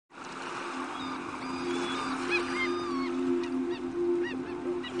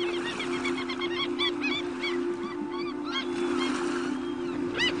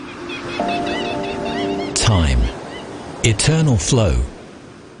Eternal flow,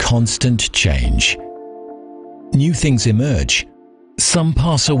 constant change. New things emerge, some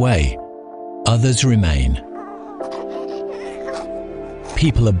pass away, others remain.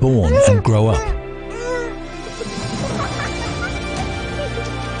 People are born and grow up.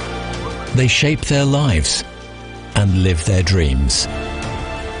 They shape their lives and live their dreams.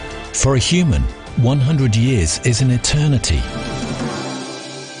 For a human, 100 years is an eternity,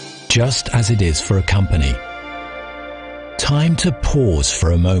 just as it is for a company. Time to pause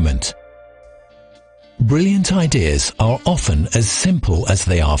for a moment. Brilliant ideas are often as simple as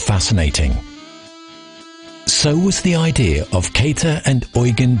they are fascinating. So was the idea of Käthe and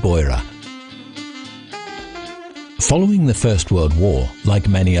Eugen Beurer. Following the First World War, like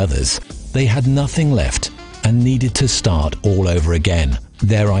many others, they had nothing left and needed to start all over again.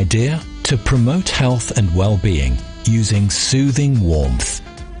 Their idea? To promote health and well-being using soothing warmth.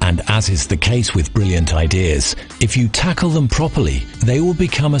 And as is the case with brilliant ideas, if you tackle them properly, they will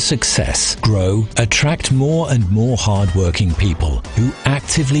become a success, grow, attract more and more hard-working people who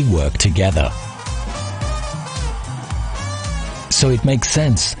actively work together. So it makes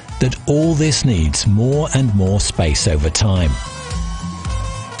sense that all this needs more and more space over time.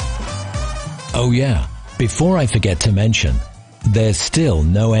 Oh yeah, before I forget to mention, there's still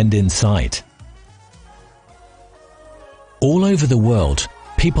no end in sight. All over the world,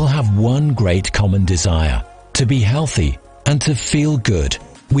 people have one great common desire: to be healthy and to feel good.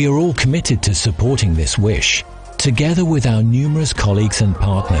 We are all committed to supporting this wish, together with our numerous colleagues and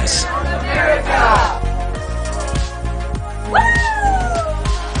partners.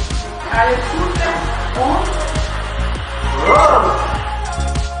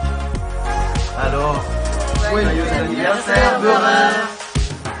 Alors, joyeux anniversaire, Beurer!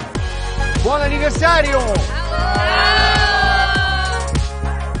 Buon anniversario!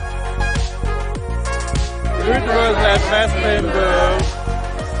 Glückwunsch at Festende!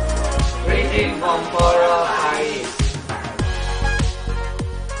 Greeting from Beurer High.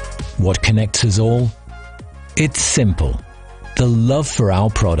 What connects us all? It's simple: the love for our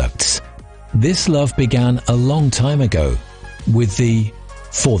products. This love began a long time ago with the,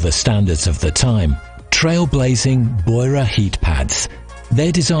 for the standards of the time, trailblazing Beurer heat pads.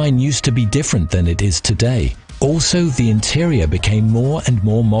 Their design used to be different than it is today. Also, the interior became more and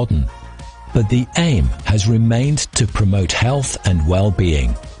more modern. But the aim has remained to promote health and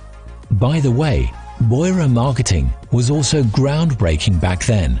well-being. By the way, Beurer marketing was also groundbreaking back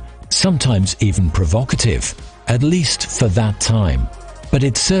then, sometimes even provocative, at least for that time. But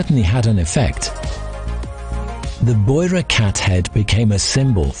it certainly had an effect. The Beurer cat head became a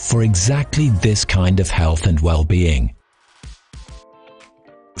symbol for exactly this kind of health and well-being.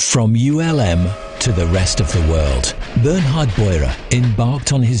 From ULM to the rest of the world, Bernhard Beurer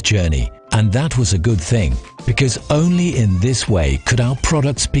embarked on his journey, and that was a good thing, because only in this way could our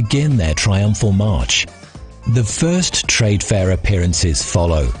products begin their triumphal march. The first trade fair appearances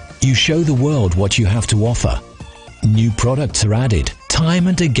follow. You show the world what you have to offer. New products are added. Time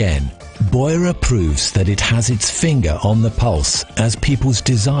and again, Beurer proves that it has its finger on the pulse as people's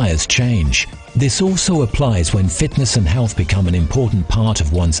desires change. This also applies when fitness and health become an important part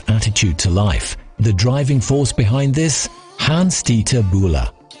of one's attitude to life. The driving force behind this? Hans-Dieter Bühler.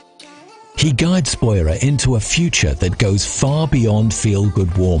 He guides Beurer into a future that goes far beyond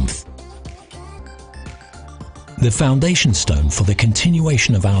feel-good warmth. The foundation stone for the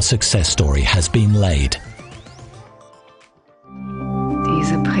continuation of our success story has been laid.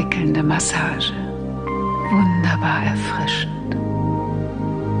 Diese prickelnde Massage, wunderbar erfrischend.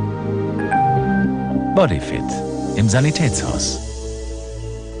 Bodyfit im Sanitätshaus.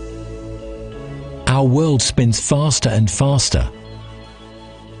 Our world spins faster and faster.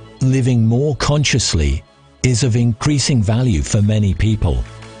 Living more consciously is of increasing value for many people.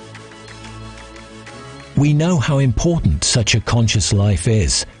 We know how important such a conscious life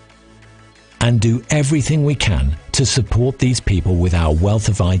is, and do everything we can to support these people with our wealth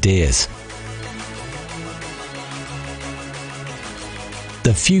of ideas.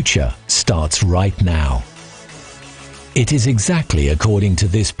 The future starts right now. It is exactly according to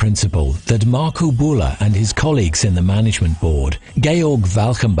this principle that Marco Buller and his colleagues in the management board, Georg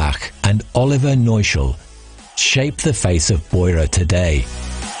Walchenbach and Oliver Neuschel, shape the face of Beurer today.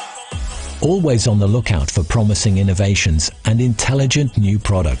 Always on the lookout for promising innovations and intelligent new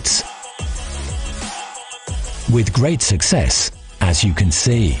products. With great success, as you can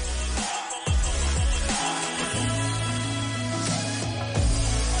see.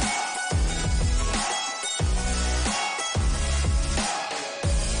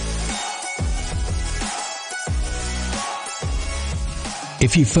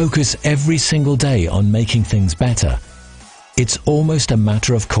 If you focus every single day on making things better, It's almost a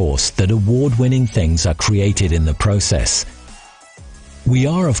matter of course that award-winning things are created in the process. We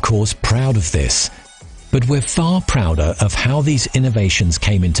are, of course, proud of this, but we're far prouder of how these innovations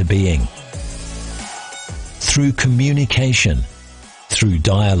came into being. Through communication, through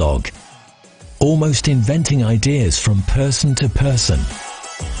dialogue, almost inventing ideas from person to person.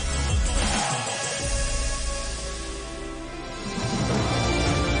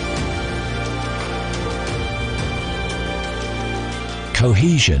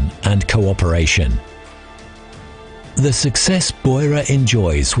 Cohesion and cooperation. The success Beurer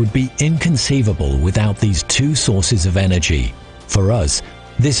enjoys would be inconceivable without these two sources of energy. For us,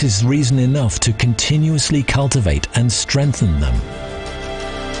 this is reason enough to continuously cultivate and strengthen them.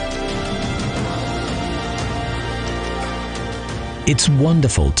 It's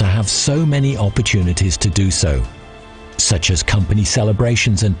wonderful to have so many opportunities to do so, such as company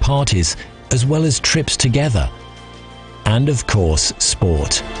celebrations and parties, as well as trips together. And of course,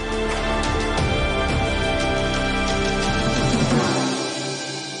 sport.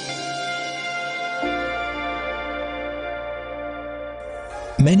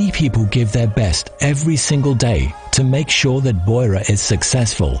 Many people give their best every single day to make sure that Beurer is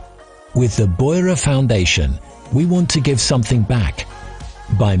successful. With the Beurer Foundation, we want to give something back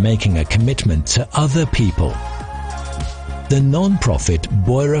by making a commitment to other people. The non-profit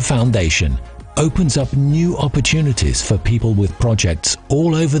Beurer Foundation opens up new opportunities for people with projects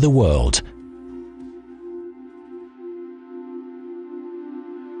all over the world.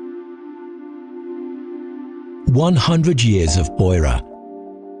 "100 years of Beurer."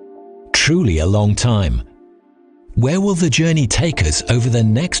 Truly a long time. Where will the journey take us over the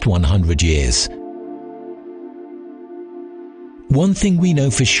next 100 years? One thing we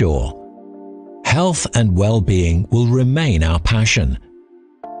know for sure: health and well-being will remain our passion.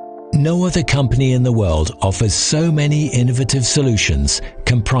 No other company in the world offers so many innovative solutions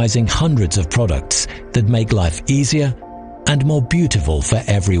comprising hundreds of products that make life easier and more beautiful for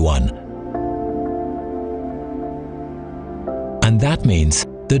everyone. And that means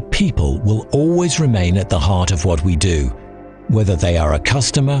that people will always remain at the heart of what we do, whether they are a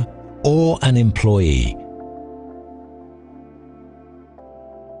customer or an employee.